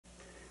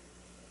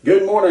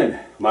Good morning,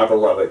 my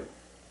beloved.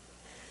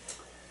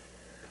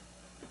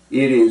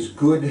 It is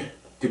good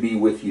to be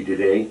with you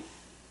today.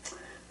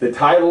 The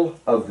title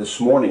of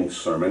this morning's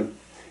sermon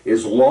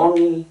is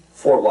Longing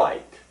for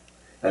Light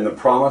and the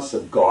Promise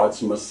of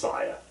God's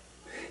Messiah.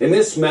 In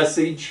this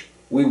message,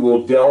 we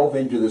will delve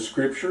into the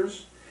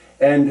scriptures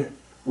and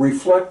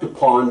reflect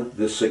upon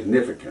the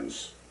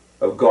significance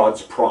of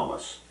God's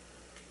promise,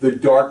 the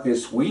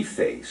darkness we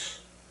face,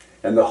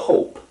 and the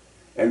hope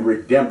and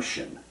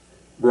redemption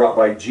brought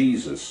by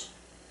Jesus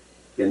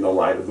in the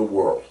light of the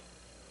world.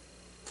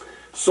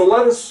 So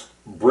let us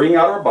bring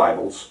out our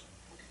Bibles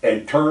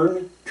and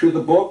turn to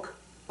the book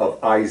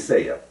of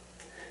Isaiah,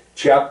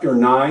 chapter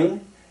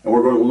 9, and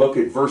we're going to look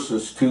at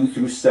verses 2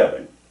 through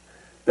 7.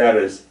 That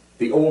is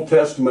the Old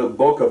Testament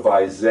book of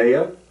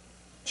Isaiah,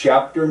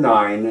 chapter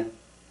 9,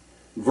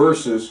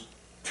 verses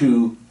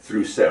 2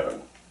 through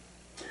 7.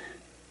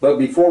 But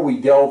before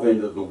we delve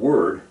into the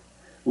Word,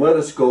 let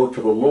us go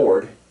to the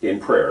Lord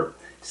in prayer,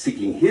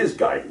 seeking His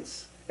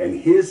guidance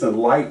and His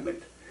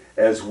enlightenment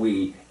as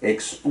we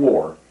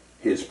explore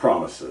His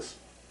promises.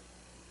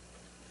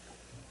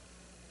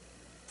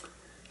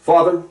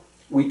 Father,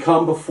 we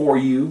come before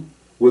you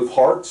with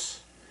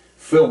hearts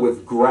filled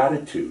with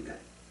gratitude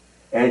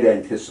and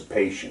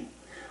anticipation.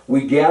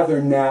 We gather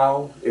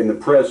now in the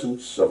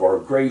presence of our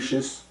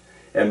gracious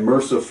and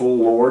merciful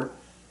Lord.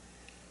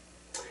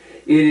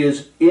 It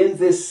is in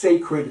this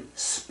sacred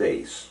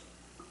space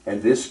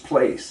and this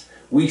place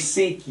we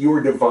seek your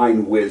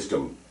divine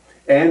wisdom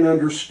and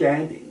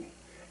understanding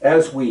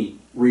as we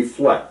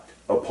reflect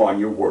upon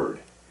your word.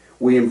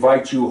 We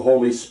invite you,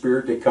 Holy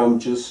Spirit, to come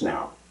just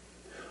now.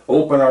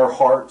 Open our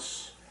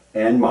hearts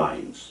and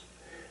minds.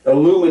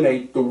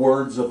 Illuminate the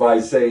words of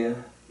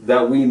Isaiah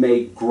that we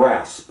may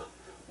grasp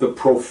the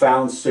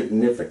profound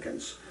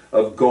significance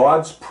of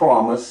God's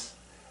promise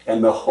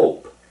and the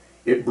hope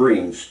it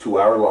brings to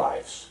our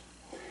lives.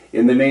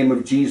 In the name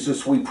of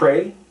Jesus we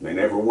pray, and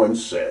everyone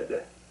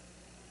said,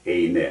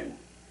 Amen.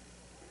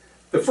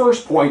 The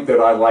first point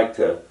that I'd like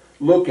to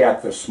look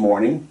at this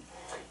morning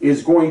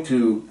is going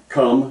to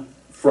come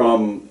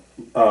from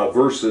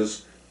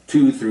verses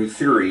 2 through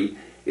 3.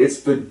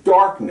 It's the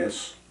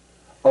darkness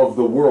of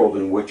the world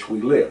in which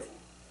we live.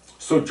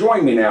 So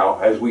join me now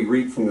as we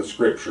read from the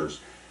scriptures.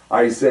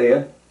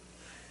 Isaiah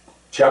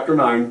chapter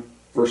 9,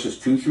 verses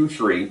 2 through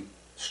 3,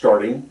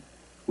 starting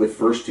with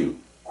verse 2.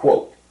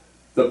 Quote,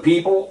 "The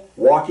people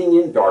walking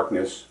in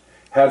darkness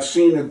have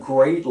seen a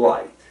great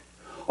light.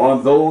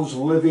 On those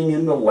living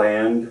in the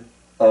land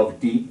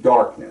of deep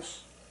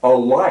darkness, a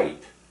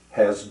light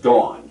has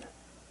dawned.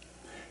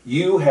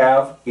 You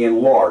have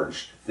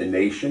enlarged the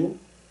nation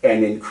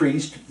and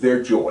increased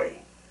their joy.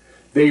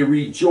 They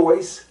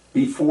rejoice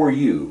before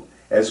you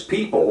as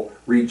people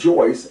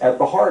rejoice at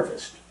the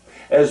harvest,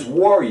 as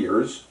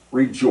warriors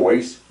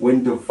rejoice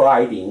when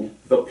dividing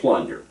the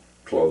plunder."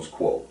 Close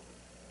quote.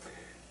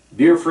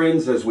 Dear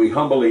friends, as we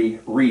humbly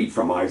read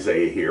from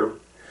Isaiah here,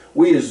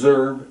 we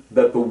observe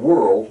that the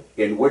world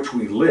in which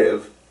we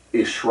live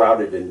is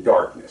shrouded in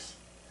darkness.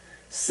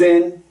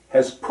 Sin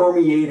has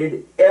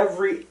permeated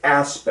every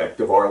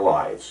aspect of our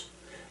lives,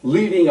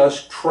 leaving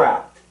us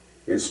trapped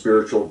in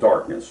spiritual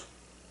darkness.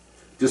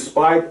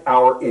 Despite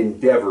our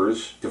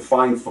endeavors to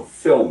find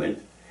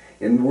fulfillment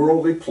in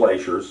worldly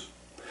pleasures,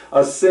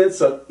 a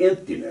sense of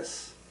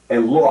emptiness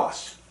and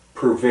loss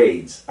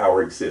pervades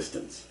our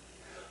existence.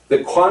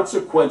 The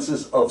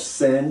consequences of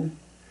sin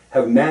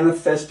have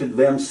manifested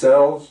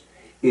themselves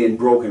in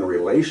broken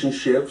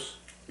relationships,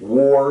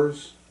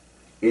 wars,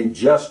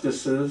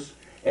 injustices,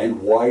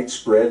 and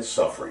widespread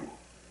suffering.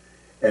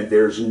 And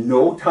there's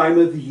no time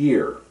of the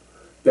year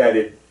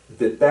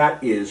that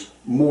is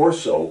more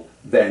so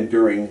than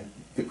during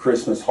the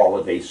Christmas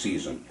holiday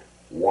season.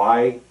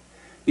 Why?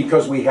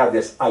 Because we have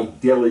this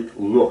idyllic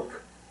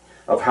look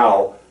of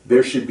how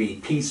there should be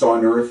peace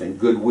on earth and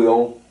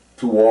goodwill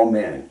to all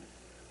men.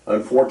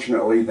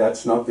 Unfortunately,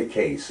 that's not the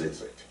case,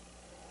 is it?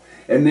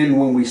 And then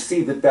when we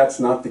see that that's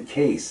not the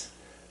case,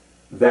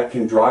 that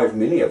can drive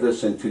many of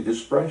us into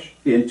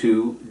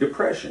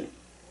depression.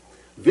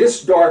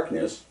 This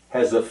darkness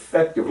has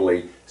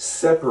effectively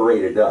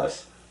separated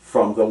us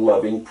from the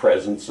loving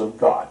presence of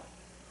God.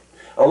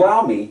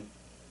 Allow me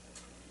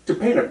to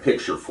paint a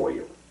picture for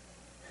you.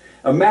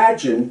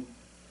 Imagine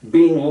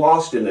being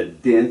lost in a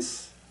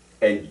dense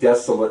and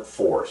desolate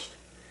forest,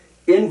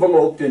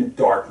 enveloped in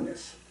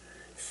darkness,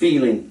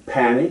 feeling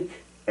panic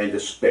and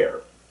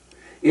despair.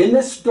 In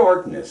this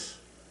darkness,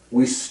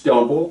 we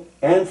stumble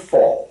and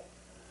fall,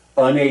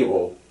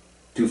 unable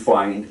to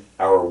find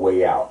our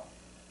way out.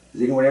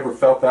 Has anyone ever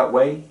felt that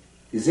way?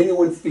 Is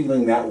anyone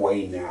feeling that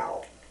way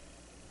now?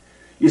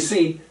 You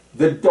see,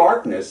 the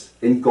darkness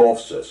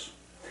engulfs us.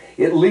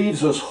 It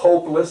leaves us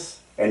hopeless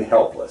and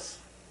helpless.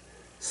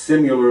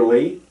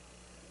 Similarly,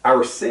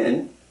 our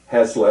sin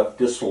has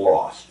left us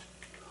lost,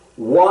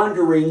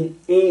 wandering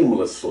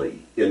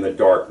aimlessly in the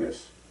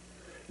darkness,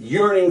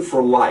 yearning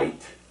for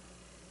light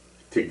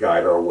to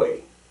guide our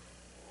way.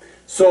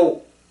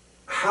 So,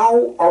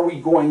 how are we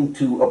going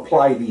to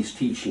apply these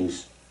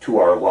teachings to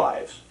our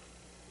lives?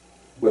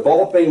 with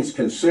all things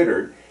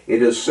considered,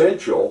 it is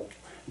essential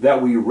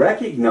that we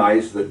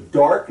recognize the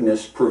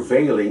darkness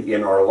prevailing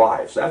in our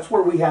lives. That's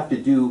where we have to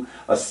do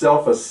a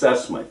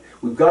self-assessment.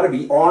 We've got to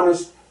be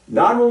honest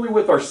not only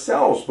with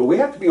ourselves, but we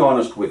have to be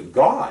honest with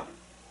God.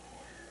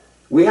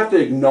 We have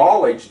to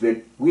acknowledge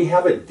that we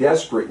have a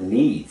desperate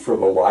need for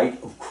the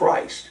light of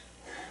Christ.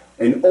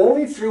 And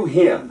only through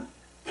Him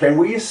can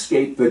we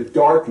escape the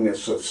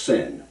darkness of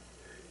sin,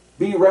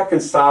 be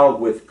reconciled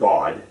with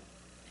God,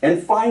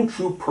 and find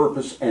true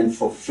purpose and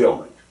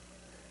fulfillment.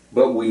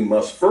 But we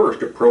must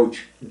first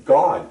approach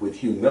God with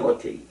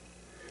humility.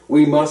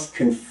 We must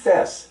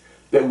confess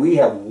that we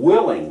have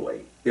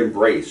willingly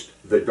embraced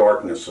the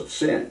darkness of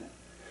sin.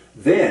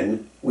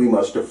 Then we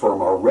must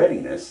affirm our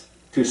readiness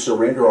to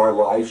surrender our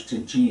lives to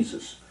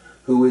Jesus,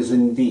 who is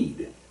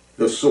indeed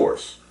the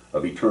source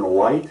of eternal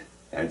light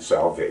and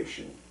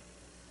salvation.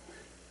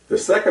 The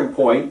second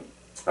point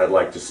I'd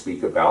like to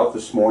speak about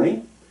this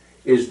morning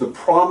is the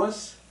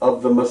promise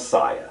of the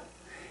Messiah.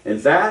 And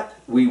that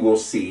we will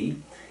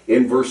see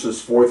in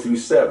verses 4 through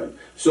 7.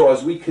 So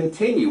as we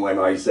continue in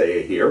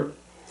Isaiah here,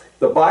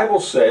 the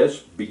Bible says,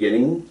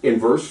 beginning in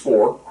verse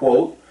 4,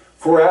 quote,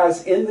 "For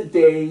as in the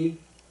day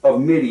of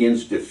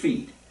Midian's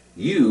defeat,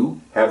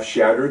 you have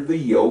shattered the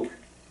yoke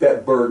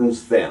that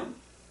burdens them,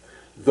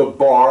 the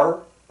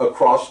bar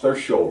across their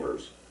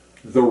shoulders,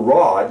 the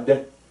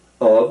rod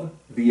of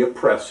the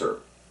oppressor.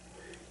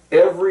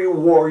 Every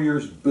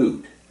warrior's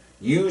boot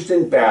used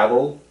in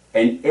battle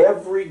and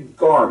every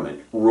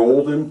garment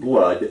rolled in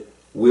blood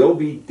will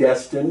be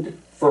destined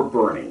for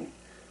burning,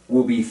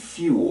 will be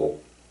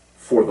fuel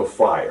for the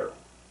fire.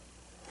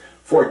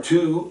 For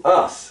to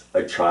us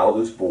a child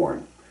is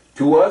born,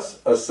 to us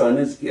a son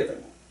is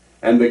given,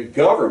 and the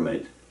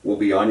government will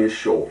be on his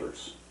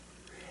shoulders.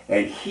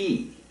 And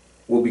he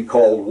will be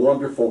called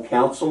Wonderful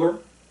Counselor,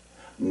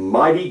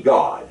 Mighty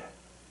God,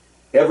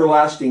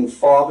 Everlasting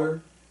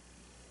Father,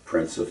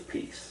 Prince of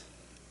Peace.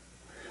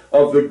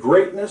 Of the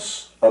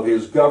greatness of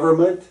his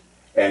government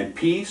and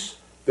peace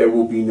there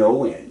will be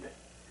no end.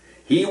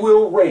 He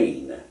will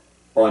reign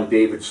on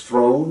David's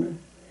throne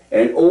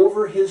and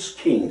over his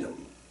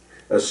kingdom,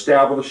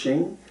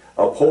 establishing,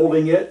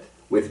 upholding it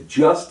with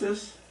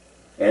justice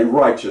and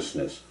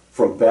righteousness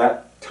from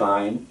that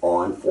time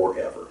on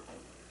forever.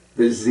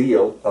 The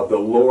zeal of the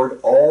Lord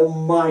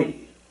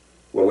Almighty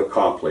will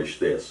accomplish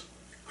this."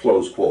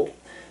 Close quote.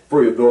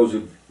 For those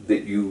of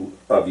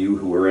you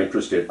who are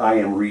interested, I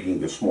am reading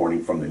this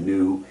morning from the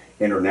New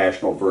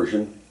International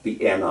Version,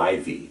 the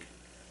NIV.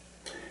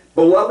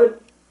 Beloved,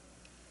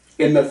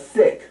 in the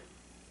thick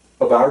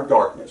of our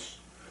darkness,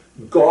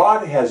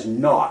 God has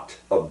not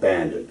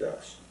abandoned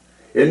us.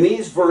 In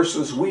these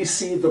verses, we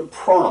see the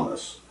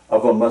promise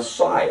of a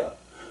Messiah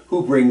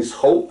who brings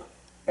hope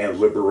and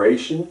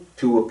liberation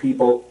to a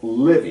people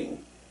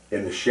living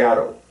in the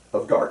shadow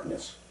of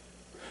darkness.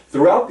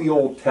 Throughout the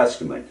Old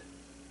Testament,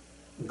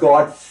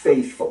 God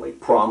faithfully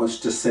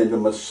promised to send a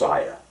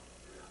Messiah,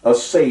 a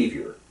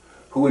Savior,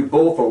 who would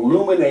both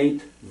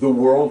illuminate the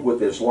world with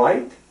his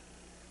light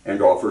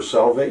and offer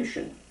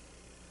salvation.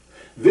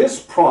 This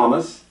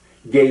promise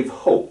gave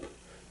hope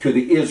to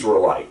the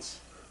Israelites,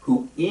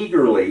 who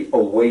eagerly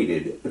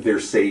awaited their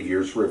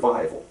Savior's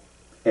revival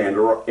and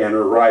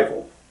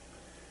arrival.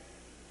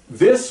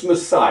 This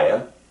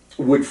Messiah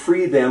would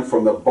free them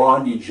from the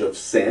bondage of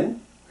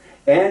sin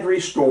and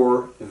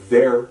restore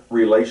their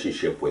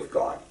relationship with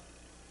God.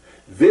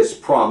 This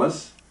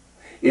promise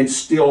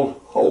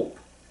instilled hope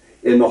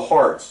in the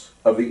hearts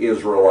of the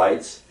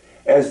Israelites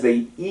as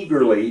they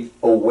eagerly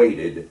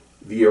awaited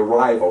the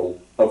arrival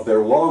of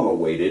their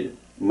long-awaited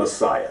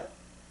Messiah.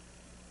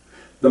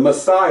 The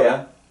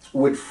Messiah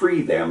would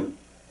free them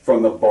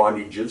from the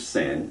bondage of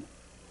sin,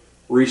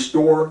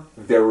 restore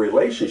their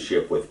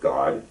relationship with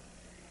God,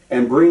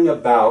 and bring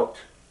about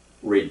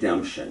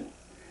redemption.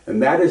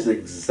 And that is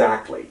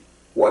exactly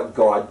what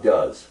God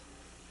does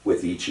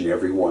with each and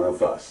every one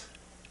of us.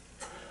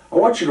 I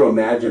want you to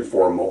imagine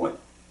for a moment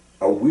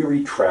a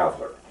weary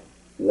traveler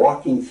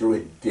walking through a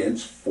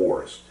dense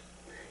forest.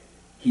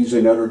 He's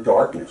in utter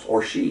darkness,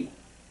 or she,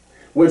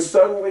 when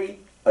suddenly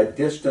a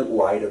distant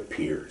light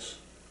appears,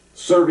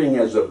 serving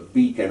as a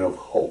beacon of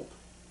hope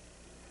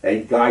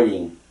and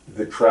guiding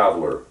the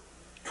traveler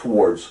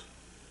towards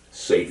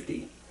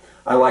safety.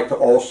 I like to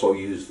also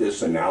use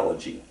this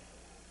analogy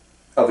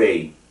of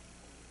a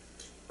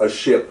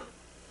ship,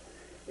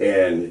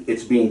 and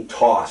it's being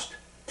tossed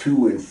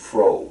to and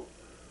fro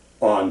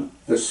on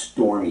the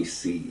stormy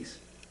seas.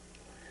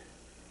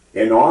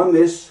 And on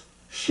this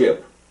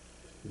ship,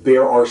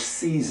 there are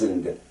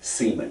seasoned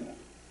seamen,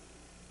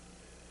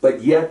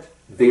 but yet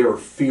they are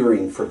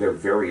fearing for their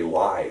very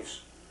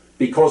lives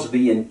because of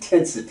the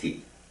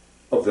intensity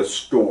of the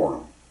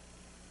storm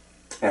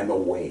and the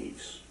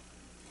waves.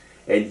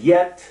 And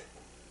yet,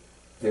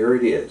 there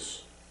it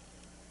is,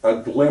 a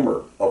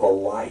glimmer of a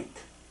light.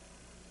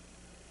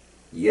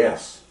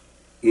 Yes,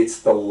 it's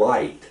the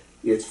light.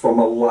 It's from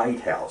a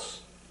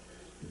lighthouse.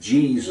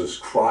 Jesus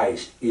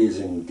Christ is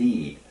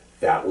indeed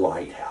that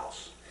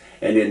lighthouse.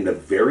 And in the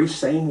very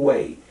same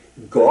way,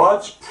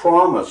 God's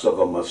promise of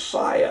a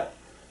Messiah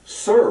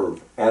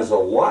serve as a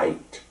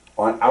light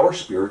on our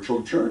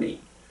spiritual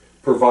journey,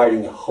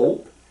 providing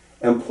hope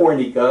and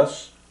pointing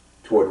us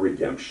toward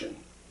redemption.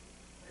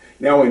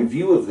 Now, in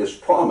view of this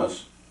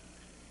promise,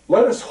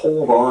 let us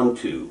hold on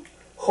to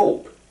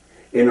hope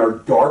in our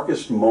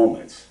darkest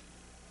moments.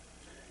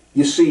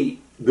 You see,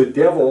 the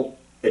devil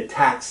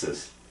attacks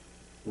us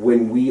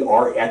when we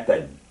are at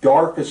the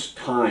darkest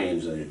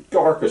times and the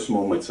darkest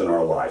moments in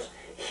our lives.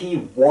 He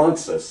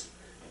wants us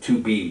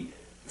to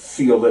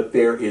feel that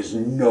there is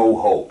no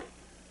hope.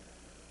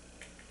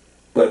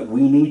 But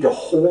we need to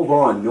hold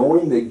on,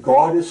 knowing that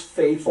God is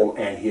faithful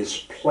and his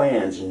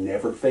plans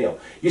never fail.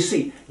 You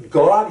see,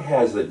 God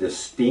has a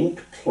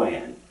distinct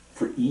plan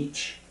for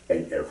each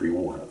and every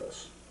one of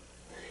us.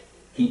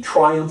 He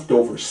triumphed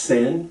over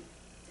sin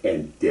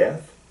and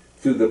death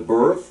through the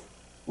birth,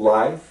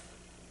 life,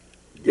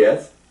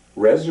 death,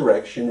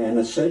 resurrection, and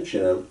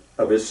ascension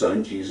of his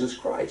Son, Jesus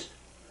Christ.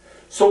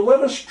 So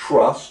let us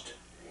trust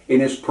in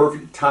his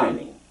perfect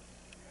timing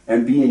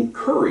and be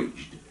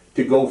encouraged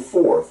to go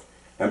forth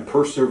and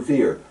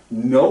persevere,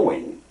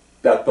 knowing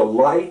that the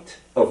light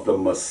of the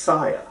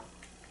Messiah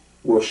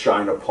will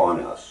shine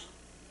upon us.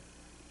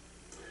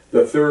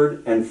 The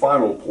third and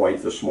final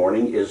point this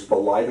morning is the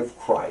light of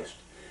Christ.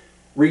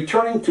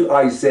 Returning to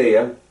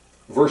Isaiah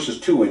verses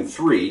 2 and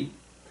 3,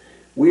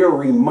 we are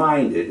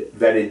reminded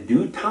that in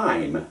due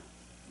time,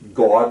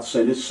 God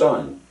sent his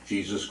Son,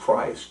 Jesus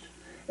Christ,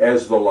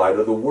 as the light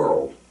of the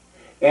world,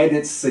 and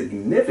its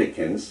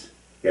significance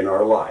in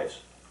our lives.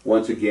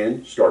 Once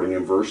again, starting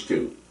in verse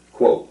 2,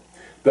 quote,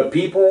 "The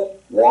people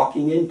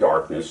walking in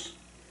darkness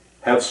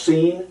have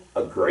seen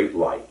a great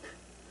light.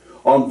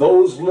 On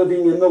those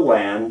living in the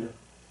land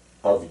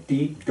of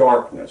deep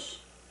darkness,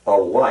 a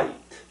light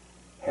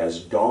has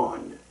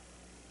dawned."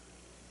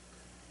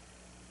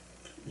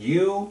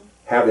 You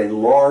have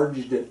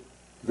enlarged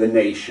the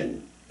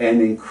nation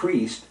and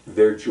increased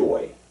their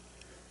joy.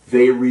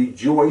 They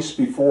rejoice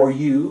before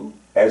you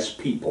as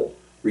people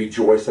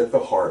rejoice at the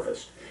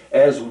harvest,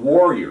 as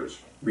warriors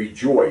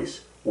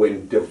rejoice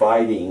when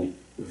dividing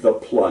the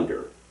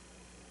plunder.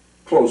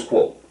 Close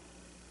quote.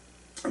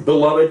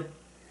 Beloved,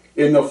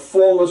 in the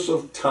fullness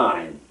of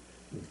time,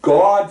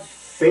 God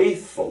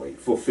faithfully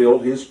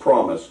fulfilled his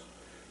promise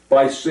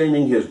by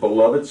sending his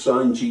beloved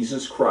Son,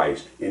 Jesus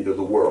Christ, into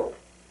the world.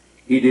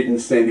 He didn't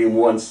send him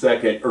 1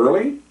 second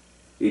early.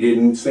 He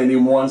didn't send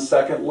him 1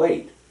 second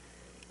late.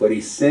 But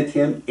he sent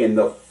him in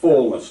the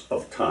fullness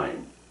of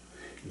time.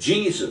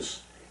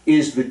 Jesus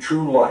is the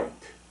true light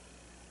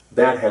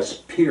that has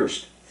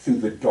pierced through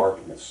the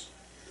darkness,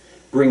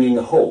 bringing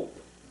hope,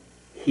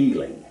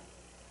 healing,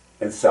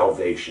 and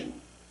salvation.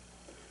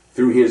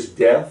 Through his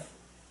death,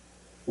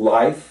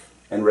 life,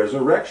 and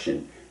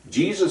resurrection,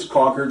 Jesus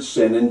conquered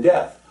sin and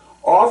death,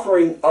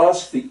 offering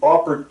us the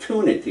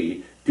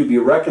opportunity to be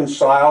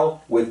reconciled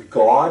with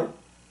God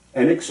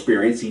and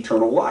experience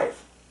eternal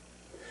life.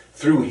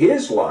 Through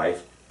his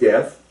life,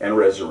 death, and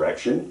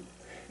resurrection,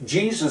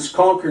 Jesus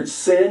conquered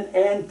sin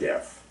and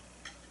death,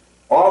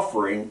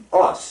 offering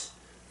us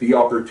the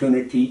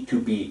opportunity to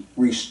be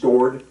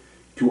restored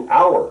to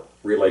our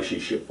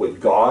relationship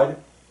with God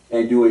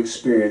and to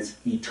experience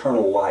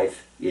eternal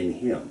life in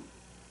him.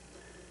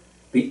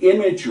 The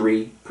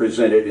imagery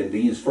presented in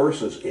these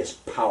verses is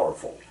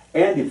powerful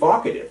and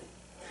evocative.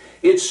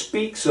 It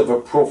speaks of a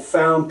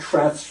profound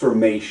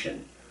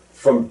transformation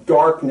from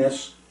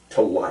darkness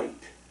to light.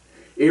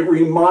 It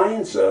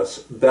reminds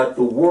us that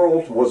the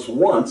world was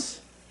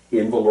once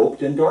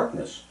enveloped in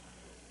darkness,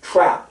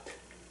 trapped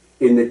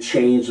in the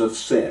chains of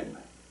sin,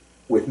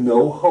 with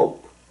no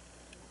hope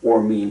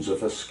or means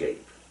of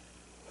escape.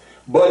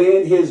 But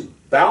in his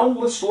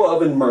boundless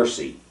love and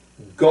mercy,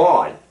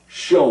 God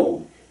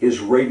shone his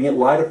radiant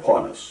light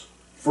upon us,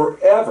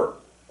 forever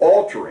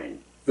altering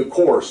the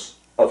course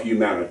of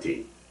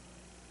humanity.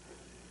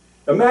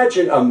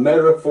 Imagine a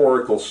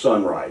metaphorical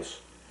sunrise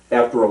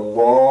after a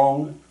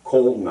long,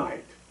 cold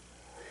night.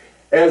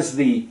 As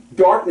the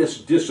darkness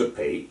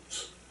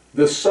dissipates,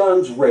 the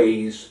sun's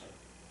rays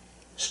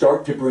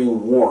start to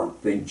bring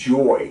warmth and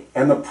joy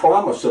and the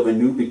promise of a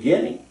new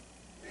beginning.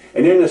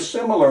 And in a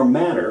similar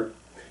manner,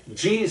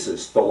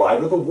 Jesus, the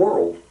light of the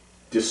world,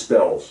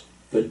 dispels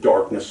the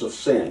darkness of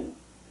sin,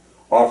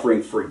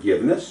 offering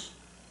forgiveness,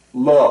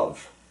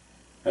 love,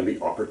 and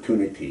the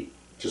opportunity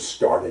to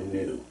start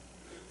anew.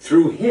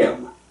 Through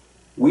him,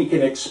 we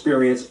can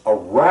experience a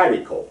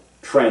radical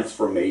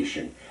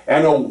transformation,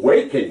 an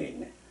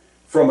awakening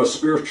from a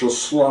spiritual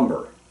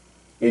slumber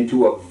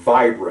into a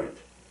vibrant,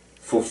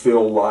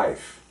 fulfilled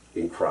life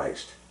in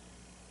Christ.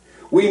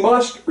 We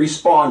must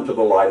respond to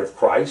the light of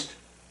Christ,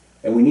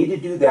 and we need to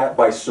do that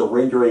by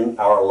surrendering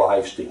our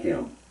lives to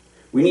him.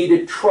 We need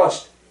to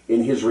trust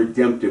in his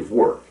redemptive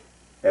work.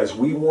 As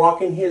we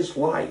walk in his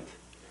light,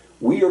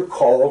 we are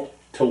called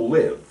to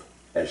live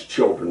as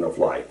children of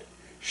light,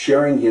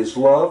 sharing his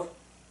love,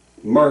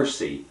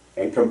 mercy,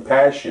 and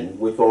compassion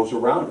with those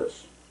around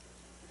us.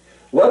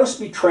 Let us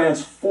be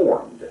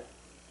transformed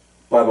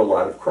by the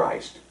light of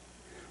Christ,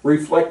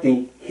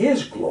 reflecting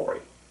his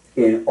glory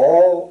in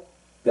all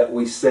that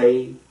we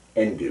say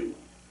and do.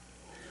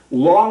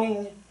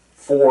 Longing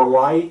for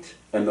light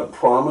and the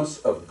promise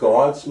of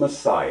God's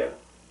Messiah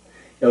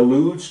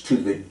alludes to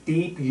the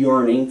deep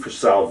yearning for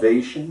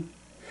salvation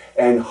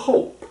and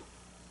hope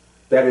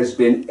that has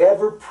been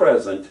ever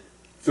present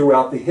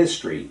throughout the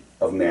history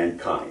of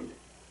mankind.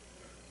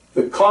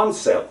 The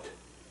concept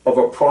of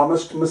a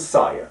promised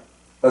Messiah,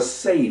 a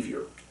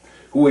Savior,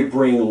 who would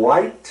bring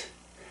light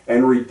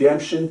and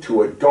redemption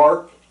to a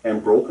dark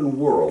and broken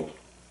world,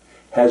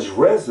 has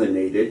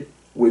resonated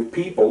with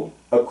people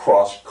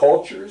across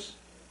cultures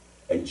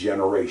and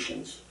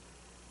generations.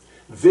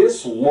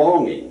 This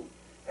longing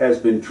has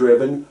been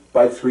driven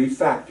by three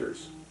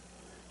factors: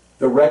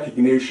 the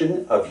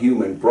recognition of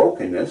human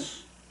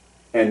brokenness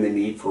and the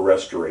need for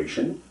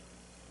restoration,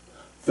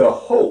 the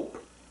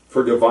hope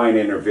for divine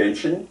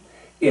intervention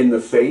in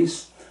the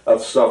face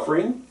of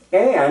suffering,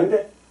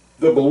 and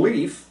the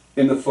belief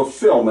in the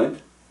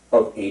fulfillment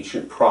of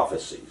ancient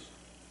prophecies.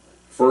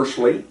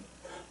 Firstly,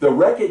 the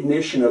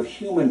recognition of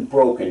human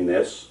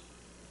brokenness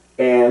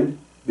and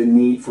the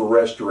need for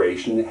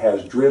restoration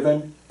has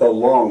driven the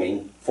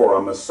longing for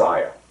a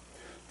Messiah.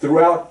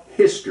 Throughout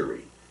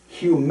history,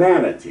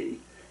 humanity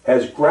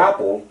has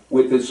grappled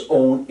with its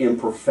own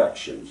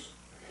imperfections,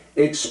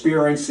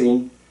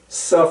 experiencing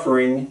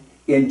suffering,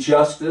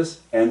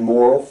 injustice, and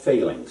moral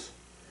failings.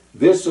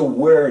 This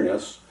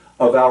awareness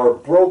of our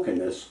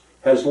brokenness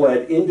has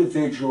led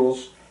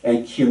individuals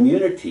and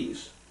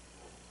communities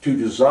to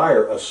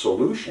desire a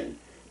solution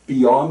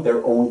beyond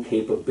their own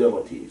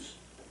capabilities.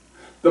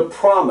 The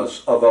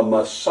promise of a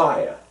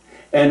Messiah,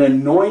 an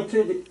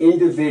anointed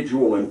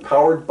individual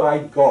empowered by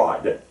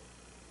God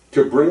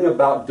to bring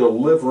about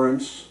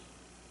deliverance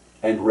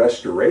and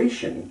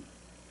restoration,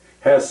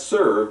 has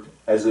served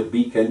as a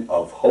beacon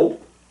of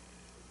hope,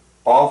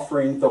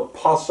 offering the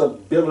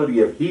possibility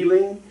of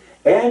healing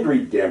and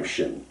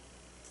redemption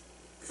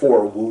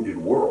for a wounded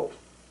world.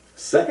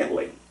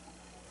 Secondly,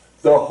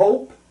 the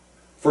hope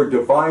for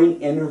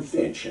divine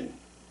intervention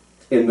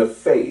in the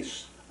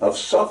face of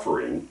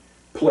suffering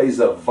plays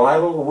a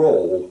vital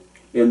role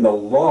in the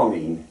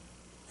longing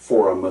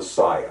for a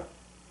Messiah.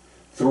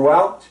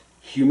 Throughout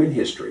human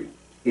history,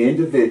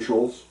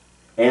 individuals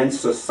and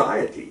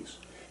societies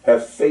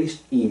have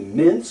faced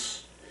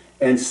immense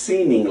and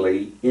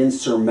seemingly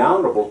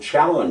insurmountable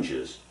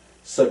challenges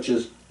such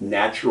as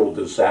natural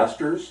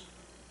disasters,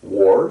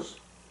 wars,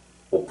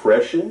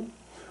 oppression,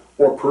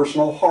 or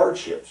personal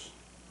hardships.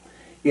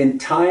 In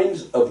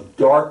times of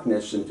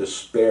darkness and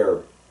despair,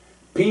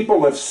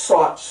 people have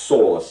sought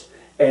solace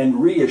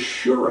and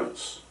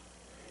reassurance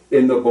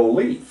in the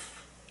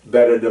belief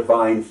that a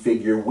divine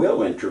figure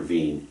will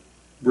intervene,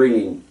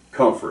 bringing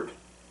comfort,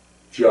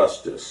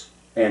 justice,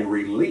 and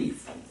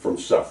relief from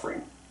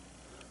suffering.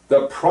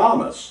 The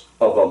promise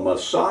of a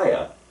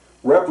Messiah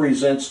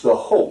represents the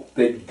hope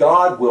that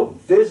God will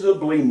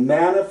visibly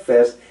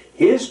manifest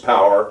His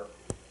power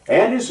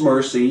and His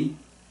mercy,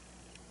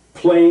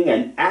 playing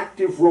an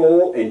active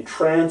role in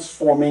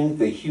transforming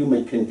the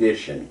human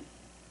condition.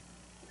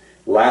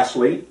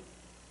 Lastly,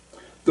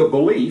 the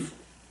belief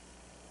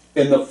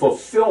in the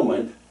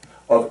fulfillment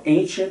of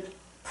ancient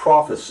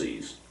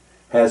prophecies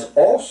has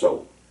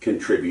also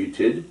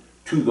contributed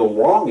to the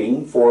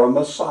longing for a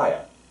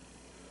Messiah.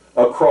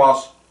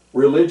 Across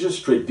religious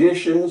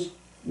traditions,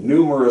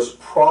 numerous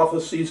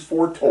prophecies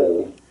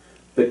foretold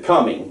the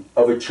coming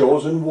of a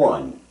chosen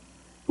one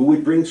who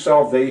would bring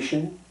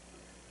salvation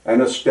and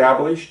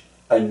establish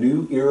a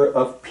new era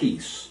of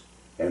peace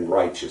and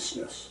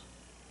righteousness.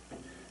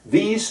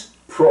 These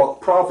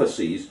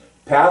prophecies,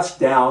 passed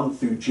down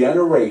through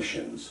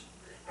generations,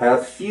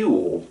 have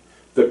fueled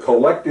the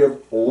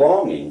collective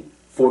longing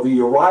for the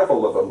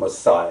arrival of a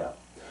Messiah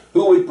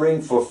who would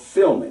bring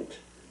fulfillment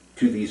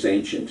to these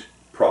ancient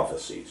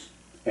prophecies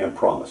and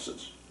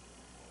promises.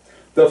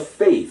 The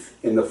faith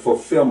in the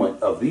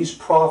fulfillment of these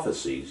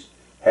prophecies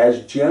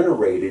has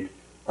generated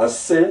a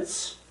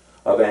sense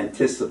of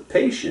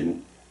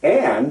anticipation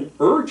and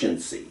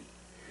urgency,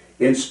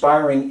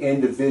 inspiring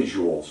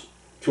individuals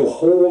to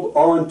hold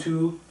on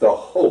to the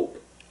hope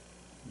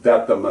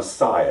that the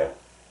Messiah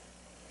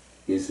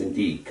is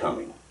indeed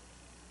coming.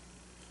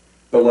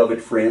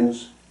 Beloved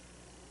friends,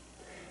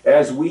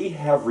 as we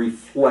have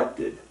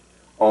reflected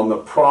on the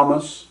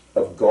promise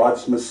of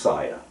God's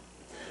Messiah,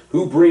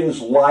 who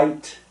brings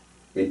light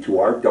into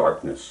our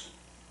darkness,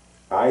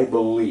 I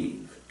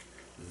believe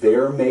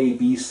there may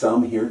be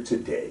some here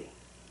today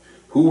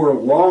who are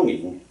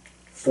longing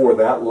for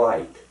that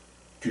light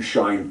to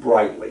shine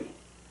brightly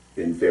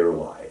in their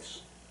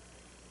lives.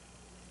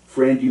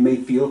 Friend, you may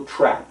feel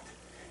trapped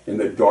in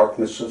the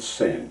darkness of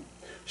sin,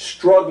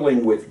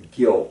 struggling with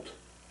guilt,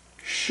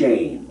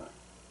 shame,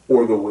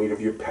 or the weight of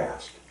your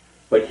past.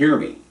 But hear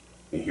me,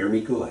 and hear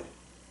me good.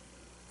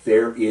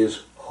 There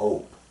is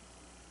hope.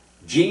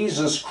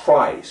 Jesus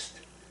Christ,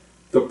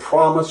 the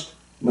promised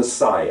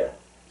Messiah,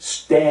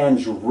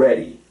 stands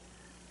ready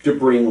to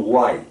bring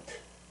light,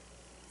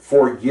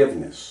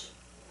 forgiveness,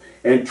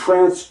 and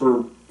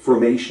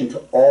transformation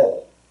to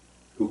all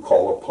who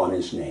call upon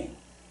His name.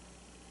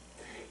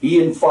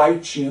 He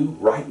invites you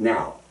right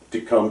now to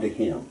come to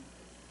Him,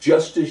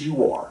 just as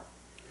you are,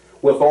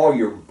 with all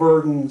your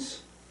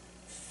burdens,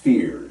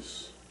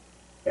 fears,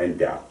 and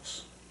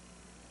doubts.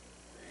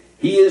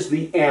 He is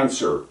the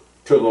answer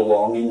to the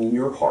longing in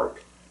your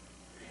heart,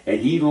 and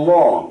He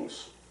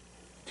longs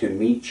to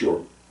meet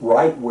you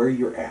right where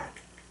you're at,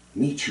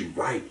 meet you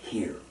right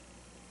here.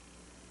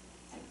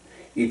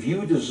 If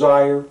you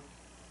desire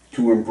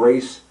to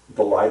embrace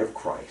the light of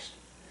Christ,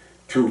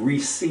 to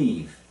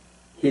receive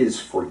His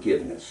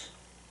forgiveness,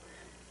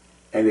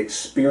 and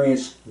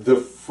experience the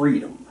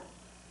freedom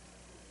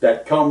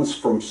that comes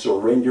from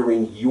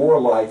surrendering your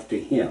life to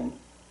Him,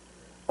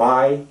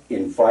 I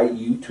invite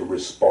you to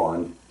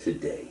respond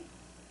today.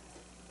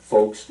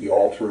 Folks, the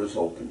altar is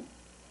open.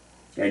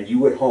 And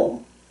you at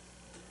home,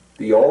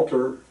 the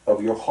altar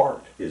of your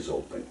heart is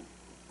open.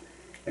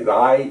 And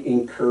I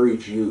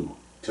encourage you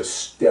to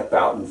step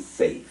out in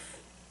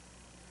faith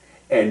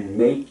and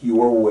make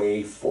your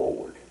way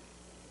forward.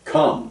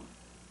 Come,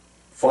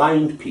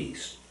 find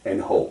peace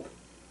and hope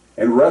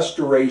and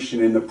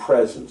restoration in the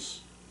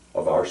presence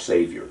of our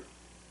Savior.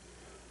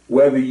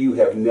 Whether you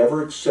have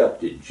never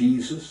accepted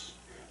Jesus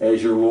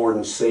as your Lord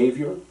and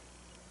Savior,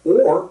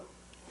 or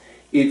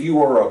if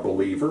you are a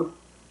believer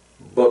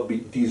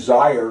but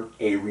desire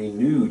a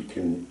renewed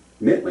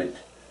commitment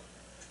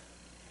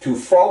to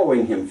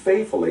following Him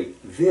faithfully,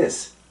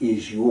 this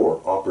is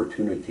your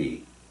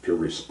opportunity to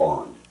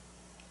respond.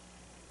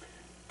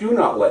 Do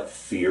not let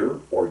fear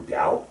or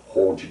doubt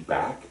hold you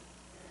back.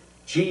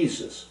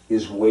 Jesus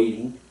is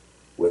waiting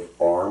with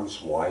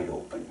arms wide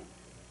open,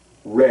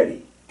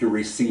 ready to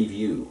receive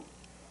you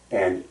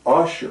and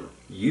usher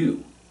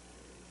you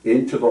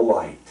into the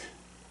light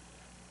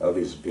of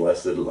His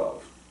blessed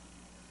love.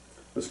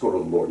 Let's go to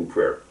the Lord in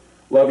prayer.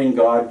 Loving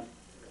God,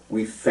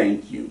 we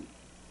thank You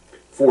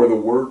for the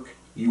work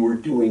You are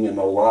doing in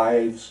the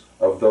lives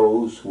of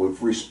those who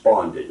have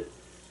responded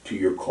to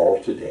Your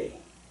call today.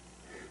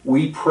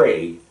 We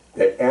pray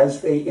that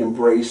as they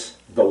embrace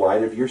the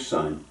light of Your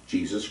Son,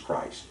 Jesus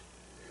Christ,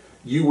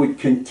 You would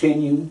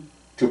continue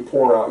to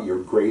pour out Your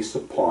grace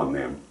upon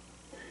them,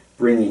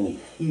 bringing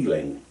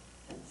healing,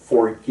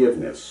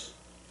 forgiveness,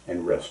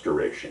 and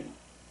restoration.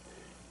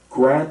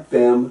 Grant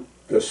them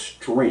the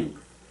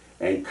strength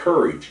and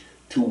courage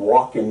to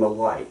walk in the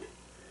light,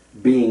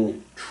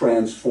 being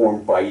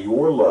transformed by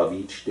Your love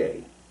each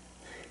day.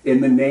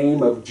 In the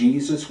name of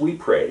Jesus we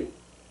pray,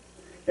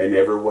 and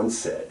everyone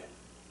said,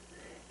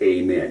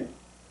 Amen.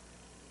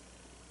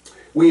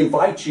 We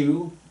invite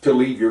you to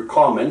leave your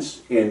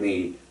comments in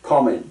the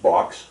comment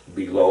box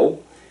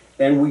below,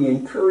 and we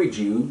encourage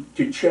you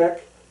to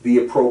check the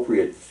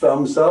appropriate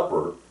thumbs up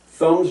or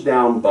thumbs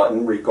down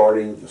button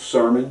regarding the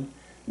sermon,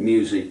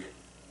 music,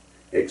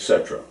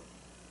 etc.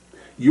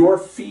 Your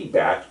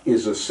feedback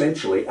is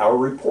essentially our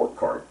report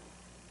card.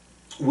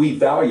 We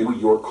value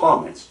your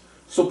comments,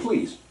 so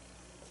please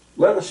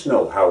let us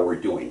know how we're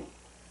doing.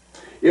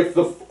 If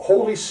the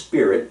Holy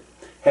Spirit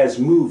has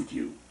moved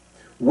you,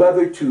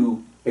 whether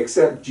to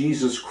accept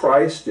Jesus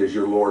Christ as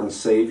your Lord and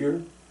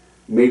Savior,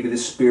 maybe the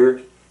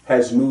Spirit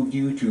has moved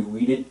you to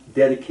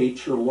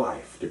rededicate your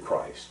life to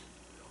Christ,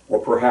 or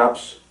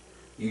perhaps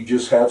you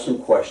just have some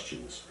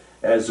questions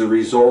as a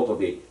result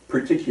of a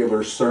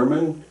particular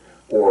sermon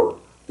or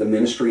the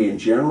ministry in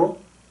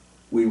general,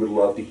 we would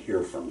love to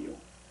hear from you.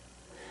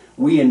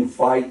 We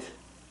invite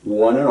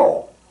one and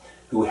all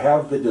who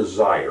have the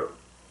desire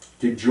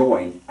to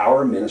join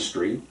our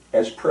ministry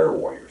as prayer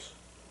warriors.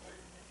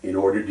 In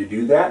order to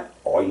do that,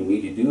 all you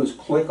need to do is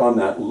click on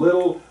that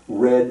little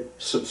red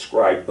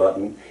subscribe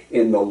button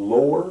in the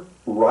lower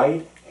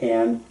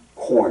right-hand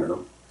corner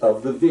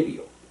of the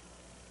video.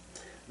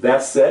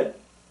 That said,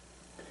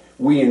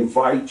 we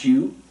invite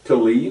you to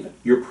leave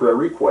your prayer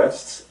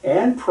requests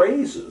and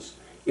praises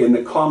in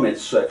the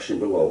comments section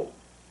below.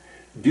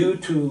 Due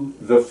to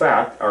the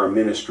fact our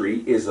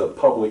ministry is a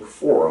public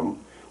forum,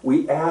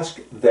 we ask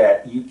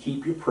that you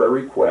keep your prayer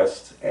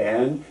requests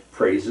and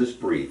praises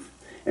brief.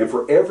 And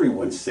for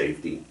everyone's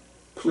safety,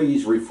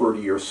 please refer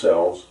to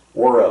yourselves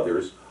or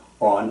others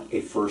on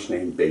a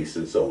first-name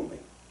basis only.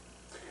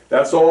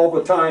 That's all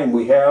the time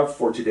we have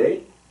for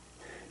today.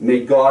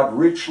 May God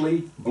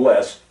richly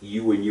bless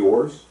you and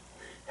yours.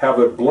 Have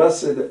a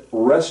blessed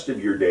rest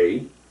of your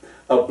day,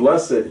 a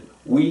blessed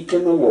week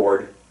in the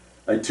Lord.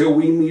 Until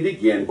we meet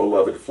again,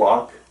 beloved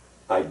flock,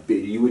 I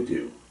bid you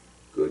adieu.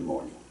 Good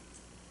morning.